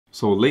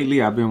So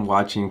lately I've been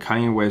watching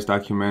Kanye West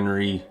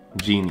documentary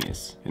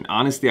Jeen-Yuhs. And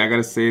honestly, I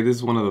gotta say this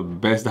is one of the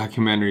best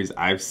documentaries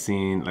I've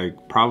seen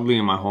like probably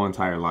in my whole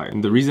entire life.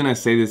 And the reason I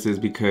say this is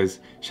because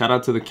shout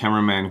out to the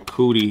cameraman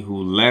Cootie,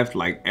 who left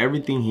like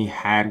everything he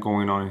had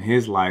going on in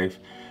his life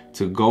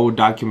to go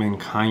document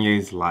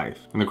Kanye's life.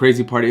 And the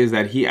crazy part is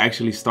that he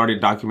actually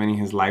started documenting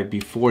his life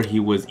before he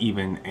was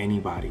even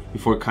anybody,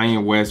 before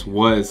Kanye West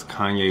was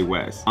Kanye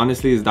West.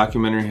 Honestly, this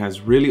documentary has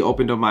really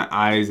opened up my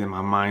eyes and my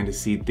mind to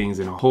see things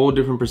in a whole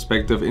different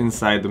perspective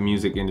inside the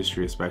music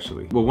industry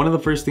especially. But one of the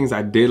first things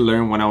I did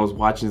learn when I was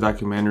watching this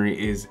documentary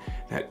is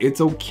that it's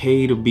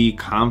okay to be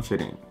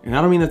confident. And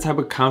I don't mean the type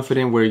of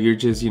confident where you're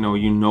just, you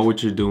know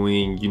what you're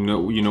doing, you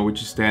know what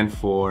you stand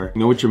for,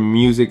 you know what your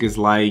music is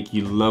like,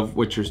 you love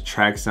what your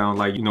tracks sound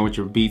like, you know what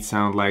your beats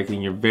sound like,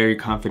 and you're very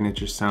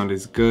confident your sound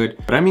is good.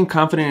 But I mean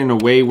confident in a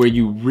way where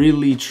you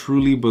really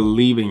truly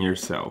believe in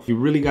yourself. You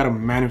really gotta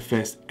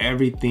manifest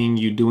everything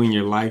you do in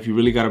your life. You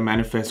really gotta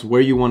manifest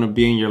where you wanna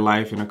be in your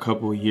life in a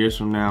couple of years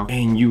from now.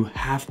 And you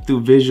have to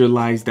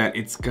visualize that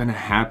it's gonna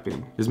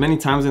happen. There's many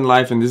times in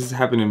life, and this has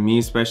happened to me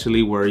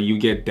especially, where you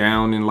get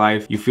down in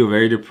life, you feel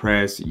very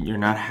depressed, you're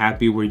not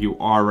happy where you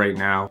are right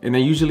now. And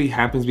that usually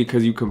happens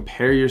because you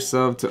compare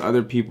yourself to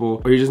other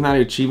people, or you're just not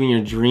achieving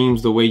your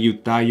dreams the way you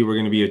thought you were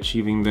going to be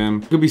achieving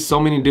them. There could be so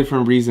many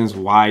different reasons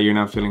why you're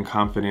not feeling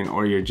confident,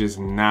 or you're just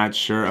not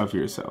sure of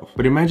yourself.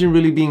 But imagine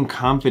really being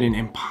confident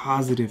and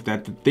positive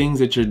that the things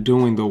that you're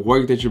doing, the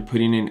work that you're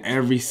putting in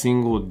every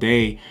single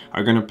day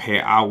are going to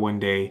pay out one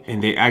day,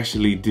 and they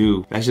actually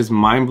do. That's just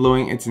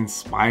mind-blowing. It's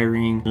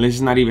inspiring. And let's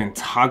just not even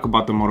talk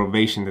about the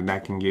motivation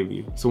that can give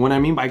you. So what I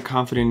mean by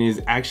confident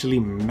is actually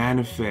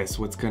manifest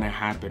what's gonna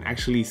happen.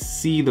 Actually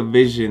see the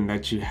vision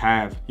that you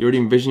have. You already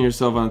envision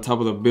yourself on the top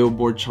of the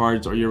Billboard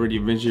charts, or you already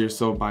envision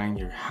yourself buying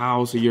your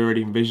house, or you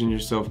already envision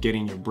yourself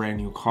getting your brand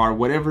new car.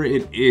 Whatever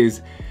it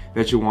is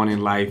that you want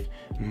in life,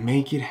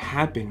 make it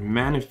happen,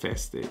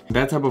 manifest it.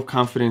 That type of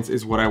confidence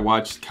is what I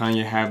watched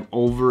Kanye have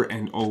over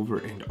and over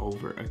and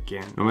over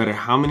again. No matter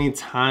how many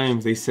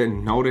times they said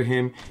no to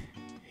him,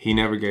 he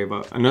never gave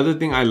up. Another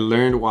thing I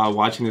learned while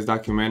watching this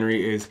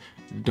documentary is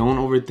don't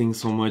overthink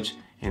so much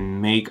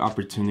and make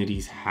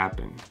opportunities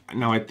happen.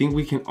 Now, I think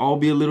we can all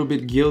be a little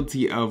bit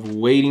guilty of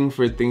waiting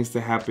for things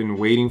to happen,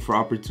 waiting for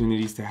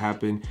opportunities to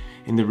happen.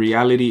 And the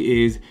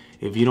reality is,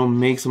 if you don't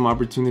make some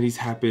opportunities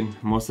happen,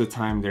 most of the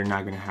time they're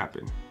not gonna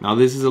happen. Now,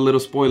 this is a little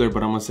spoiler,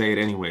 but I'm gonna say it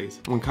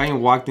anyways. When Kanye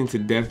walked into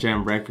Def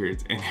Jam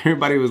Records and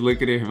everybody was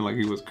looking at him like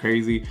he was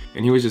crazy,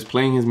 and he was just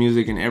playing his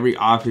music in every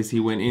office he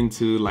went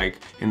into,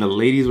 like, and the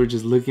ladies were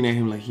just looking at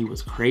him like he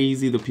was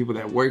crazy. The people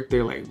that worked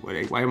there, like,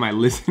 why am I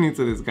listening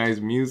to this guy's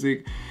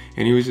music?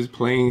 And he was just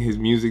playing his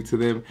music to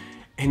them.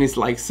 And it's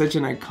like such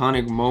an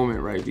iconic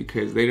moment, right?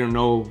 Because they don't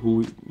know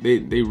who,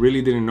 they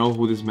really didn't know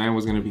who this man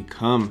was gonna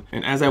become.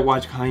 And as I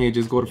watched Kanye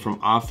just go from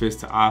office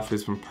to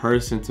office, from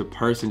person to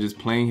person, just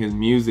playing his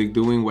music,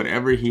 doing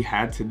whatever he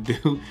had to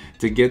do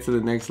to get to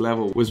the next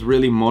level, was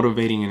really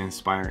motivating and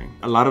inspiring.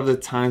 A lot of the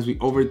times we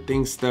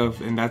overthink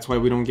stuff, and that's why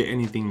we don't get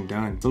anything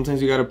done.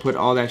 Sometimes you gotta put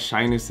all that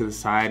shyness to the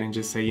side and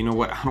just say, you know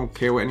what, I don't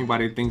care what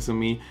anybody thinks of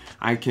me.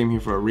 I came here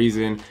for a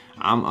reason.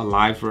 I'm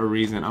alive for a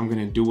reason. I'm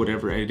gonna do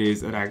whatever it is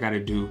that I gotta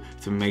do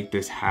to make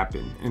this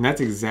happen. And that's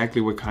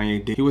exactly what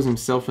Kanye did. He was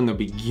himself from the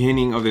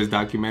beginning of this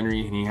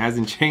documentary, and he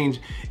hasn't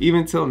changed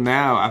even till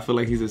now. I feel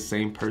like he's the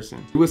same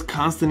person. He was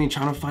constantly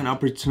trying to find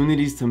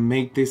opportunities to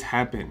make this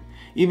happen.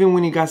 Even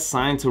when he got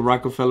signed to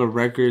Rockefeller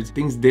Records,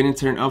 things didn't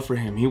turn up for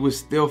him. He was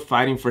still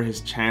fighting for his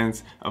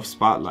chance of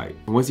spotlight.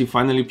 And once he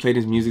finally played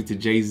his music to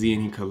Jay-Z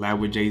and he collabed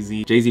with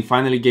Jay-Z, Jay-Z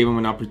finally gave him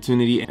an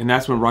opportunity, and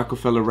that's when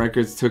Rockefeller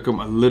Records took him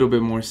a little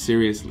bit more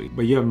seriously.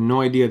 But you have no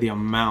idea the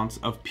amounts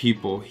of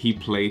people he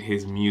played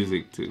his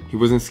music to. He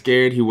wasn't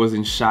scared, he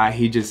wasn't shy,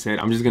 he just said,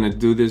 I'm just gonna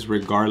do this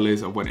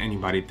regardless of what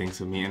anybody thinks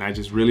of me. And I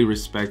just really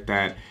respect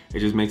that. It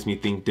just makes me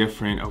think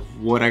different of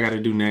what I gotta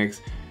do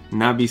next.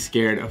 Not be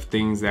scared of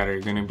things that are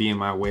gonna be in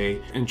my way,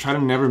 and try to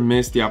never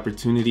miss the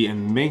opportunity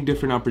and make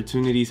different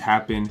opportunities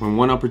happen. When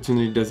one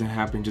opportunity doesn't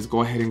happen, just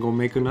go ahead and go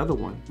make another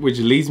one. Which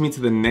leads me to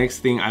the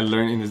next thing I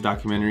learned in this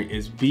documentary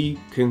is be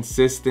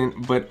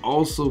consistent, but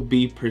also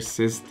be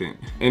persistent.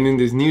 And in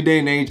this new day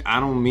and age,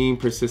 I don't mean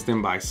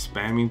persistent by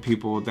spamming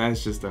people.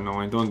 That's just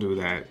annoying. Don't do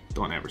that.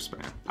 Don't ever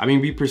spam. I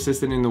mean, be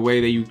persistent in the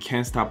way that you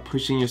can't stop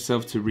pushing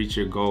yourself to reach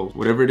your goals.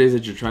 Whatever it is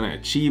that you're trying to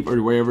achieve,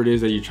 or wherever it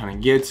is that you're trying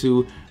to get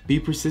to, be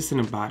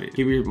persistent about it.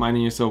 Keep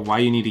reminding yourself why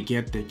you need to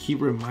get there.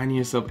 Keep reminding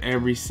yourself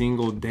every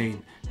single day.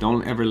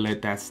 Don't ever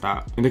let that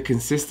stop. And the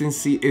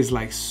consistency is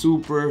like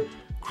super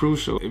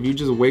crucial. If you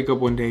just wake up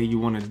one day, you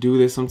want to do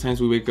this. Sometimes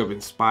we wake up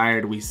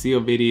inspired. We see a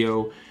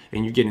video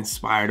and you get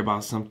inspired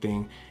about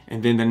something,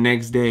 and then the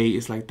next day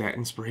it's like that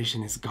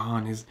inspiration is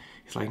gone. It's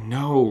like,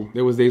 no.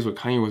 There was days where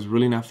Kanye was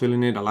really not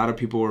feeling it. A lot of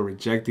people were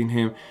rejecting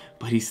him,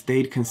 but he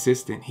stayed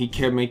consistent. He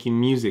kept making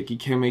music, he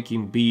kept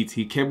making beats,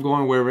 he kept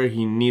going wherever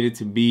he needed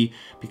to be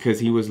because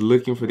he was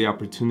looking for the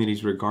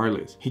opportunities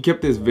regardless. He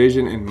kept this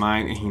vision in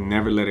mind and he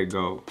never let it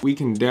go. We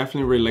can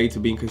definitely relate to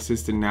being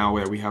consistent now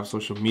that we have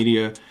social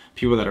media,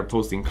 people that are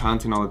posting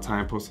content all the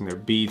time, posting their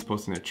beats,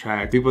 posting their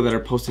tracks, people that are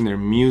posting their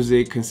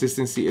music.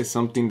 Consistency is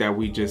something that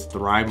we just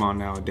thrive on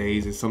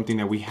nowadays. It's something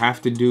that we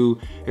have to do,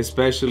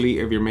 especially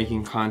if you're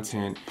making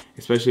content,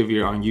 especially if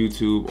you're on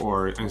YouTube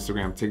or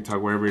Instagram,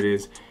 TikTok, wherever it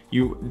is.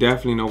 You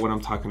definitely know what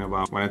I'm talking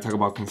about when I talk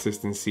about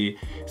consistency,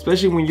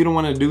 especially when you don't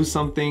want to do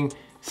something.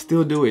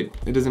 Still do it.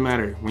 It doesn't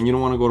matter. When you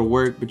don't want to go to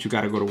work, but you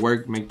got to go to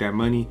work, make that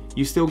money,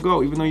 you still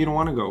go even though you don't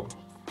want to go.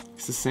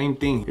 It's the same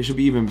thing. It should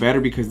be even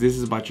better because this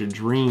is about your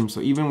dreams.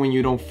 So even when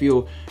you don't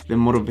feel the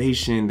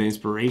motivation, the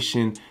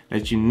inspiration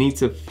that you need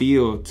to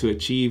feel to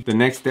achieve the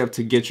next step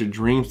to get your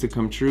dreams to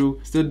come true,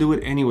 still do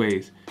it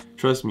anyways.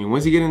 Trust me,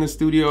 once you get in the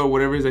studio or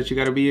whatever it is that you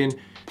got to be in,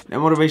 that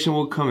motivation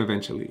will come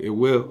eventually. It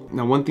will.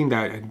 Now, one thing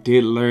that I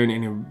did learn,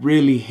 and it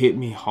really hit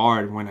me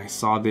hard when I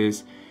saw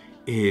this,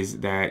 is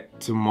that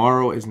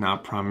tomorrow is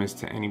not promised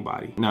to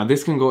anybody. Now,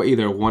 this can go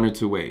either one or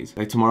two ways.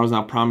 Like, tomorrow's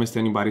not promised to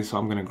anybody, so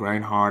I'm gonna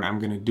grind hard. I'm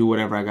gonna do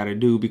whatever I gotta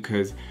do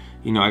because,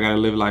 you know, I gotta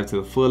live life to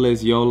the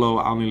fullest. YOLO,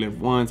 I only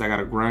live once. I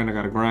gotta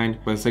grind,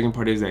 But the second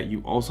part is that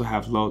you also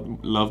have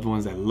loved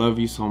ones that love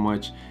you so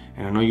much,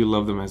 and I know you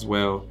love them as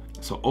well.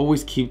 So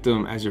always keep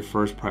them as your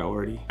first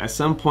priority. At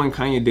some point,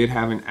 Kanye did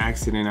have an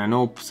accident. I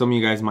know some of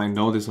you guys might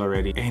know this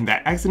already. And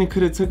that accident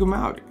could have took him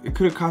out. It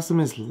could have cost him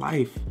his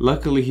life.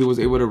 Luckily, he was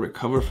able to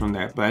recover from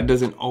that. But that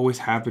doesn't always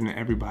happen to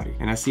everybody.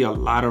 And I see a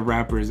lot of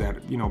rappers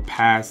that, you know,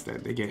 pass,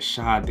 that they get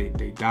shot, they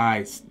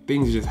die.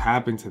 Things just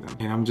happen to them.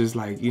 And I'm just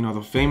like, you know,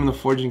 the fame and the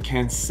fortune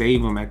can't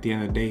save them at the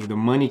end of the day. The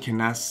money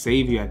cannot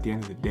save you at the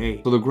end of the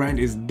day. So the grind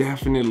is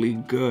definitely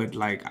good.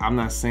 Like, I'm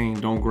not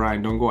saying don't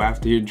grind, don't go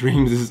after your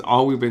dreams. This is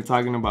all we've been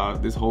talking about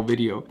this whole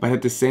video. But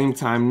at the same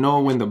time, know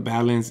when the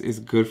balance is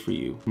good for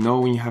you. Know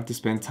when you have to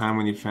spend time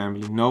with your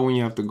family. Know when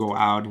you have to go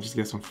out and just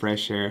get some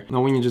fresh air. Know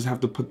when you just have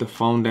to put the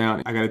phone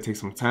down. I gotta take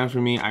some time for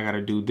me. I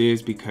gotta do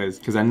this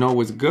because I know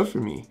what's good for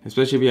me.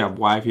 Especially if you have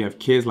wife, you have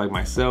kids like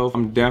myself.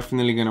 I'm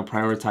definitely gonna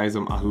prioritize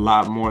them a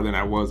lot more than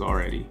I was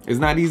already. It's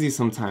not easy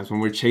sometimes when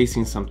we're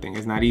chasing something.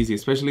 It's not easy,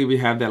 especially if we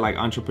have that like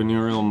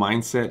entrepreneurial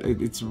mindset.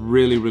 It's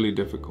really, really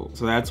difficult.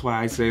 So that's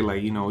why I say,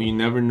 like, you know, you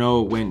never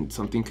know when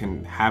something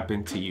can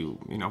happen to you.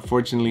 You know,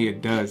 fortunately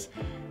it does.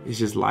 It's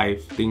just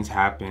life, things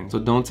happen. So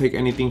don't take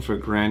anything for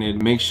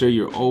granted. Make sure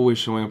you're always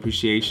showing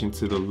appreciation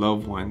to the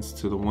loved ones,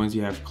 to the ones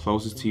you have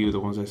closest to you, the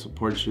ones that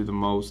support you the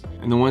most,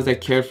 and the ones that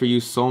care for you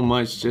so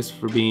much just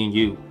for being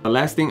you. The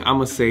last thing I'm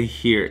gonna say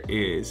here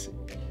is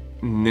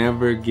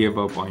never give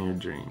up on your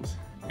dreams.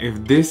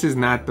 If this is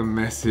not the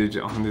message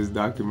on this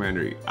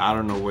documentary, I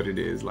don't know what it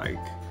is. Like,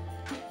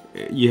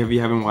 if you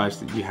haven't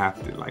watched it, you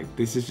have to. Like,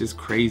 this is just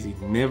crazy.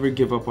 Never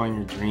give up on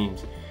your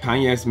dreams.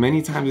 Kanye, as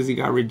many times as he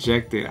got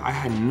rejected, I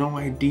had no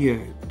idea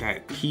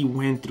that he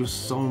went through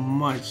so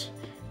much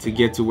to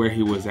get to where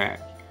he was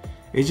at.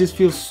 It just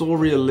feels so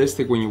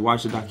realistic when you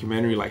watch the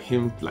documentary, like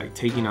him like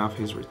taking off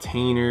his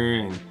retainer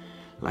and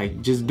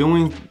like just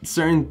doing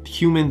certain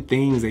human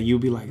things that you'll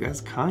be like,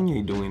 that's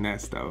Kanye doing that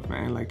stuff,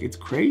 man. Like, it's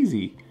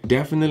crazy.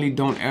 Definitely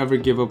don't ever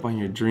give up on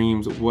your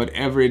dreams.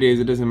 Whatever it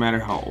is, it doesn't matter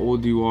how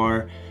old you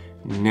are.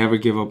 Never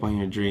give up on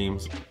your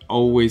dreams.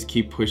 Always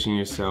keep pushing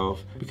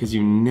yourself because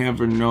you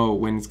never know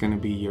when it's gonna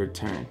be your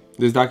turn.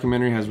 This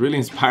documentary has really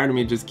inspired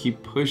me to just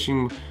keep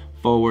pushing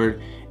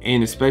forward,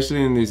 and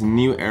especially in this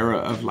new era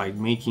of like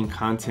making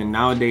content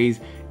nowadays.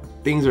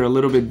 Things are a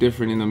little bit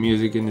different in the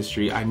music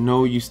industry. I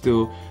know you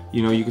still,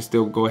 you know, you can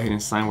still go ahead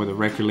and sign with a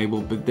record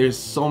label, but there's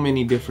so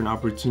many different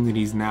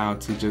opportunities now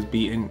to just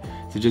be an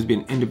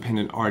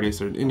independent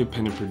artist or an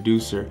independent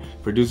producer.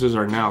 Producers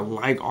are now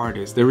like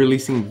artists. They're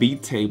releasing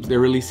beat tapes, they're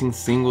releasing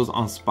singles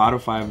on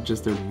Spotify of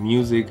just their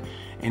music,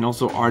 and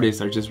also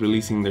artists are just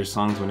releasing their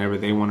songs whenever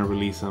they want to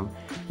release them.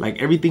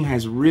 Like, everything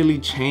has really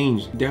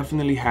changed.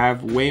 Definitely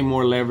have way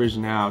more leverage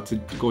now to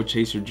go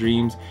chase your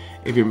dreams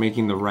if you're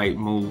making the right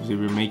moves, if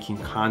you're making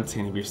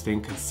content, if you're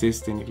staying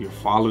consistent, if you're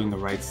following the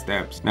right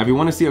steps. Now, if you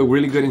want to see a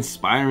really good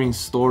inspiring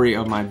story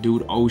of my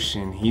dude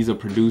Ocean, he's a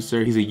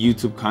producer, he's a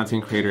YouTube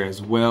content creator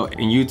as well,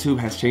 and YouTube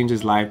has changed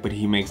his life, but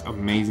he makes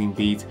amazing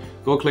beats.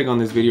 Go click on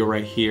this video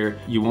right here.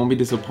 You won't be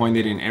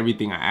disappointed in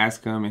everything I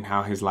ask him and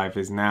how his life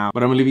is now.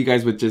 But I'm gonna leave you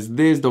guys with just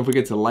this. Don't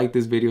forget to like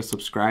this video,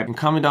 subscribe, and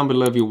comment down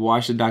below if you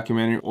watched the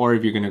documentary or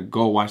if you're gonna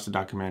go watch the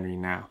documentary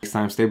now. Next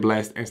time, stay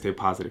blessed and stay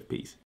positive.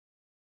 Peace.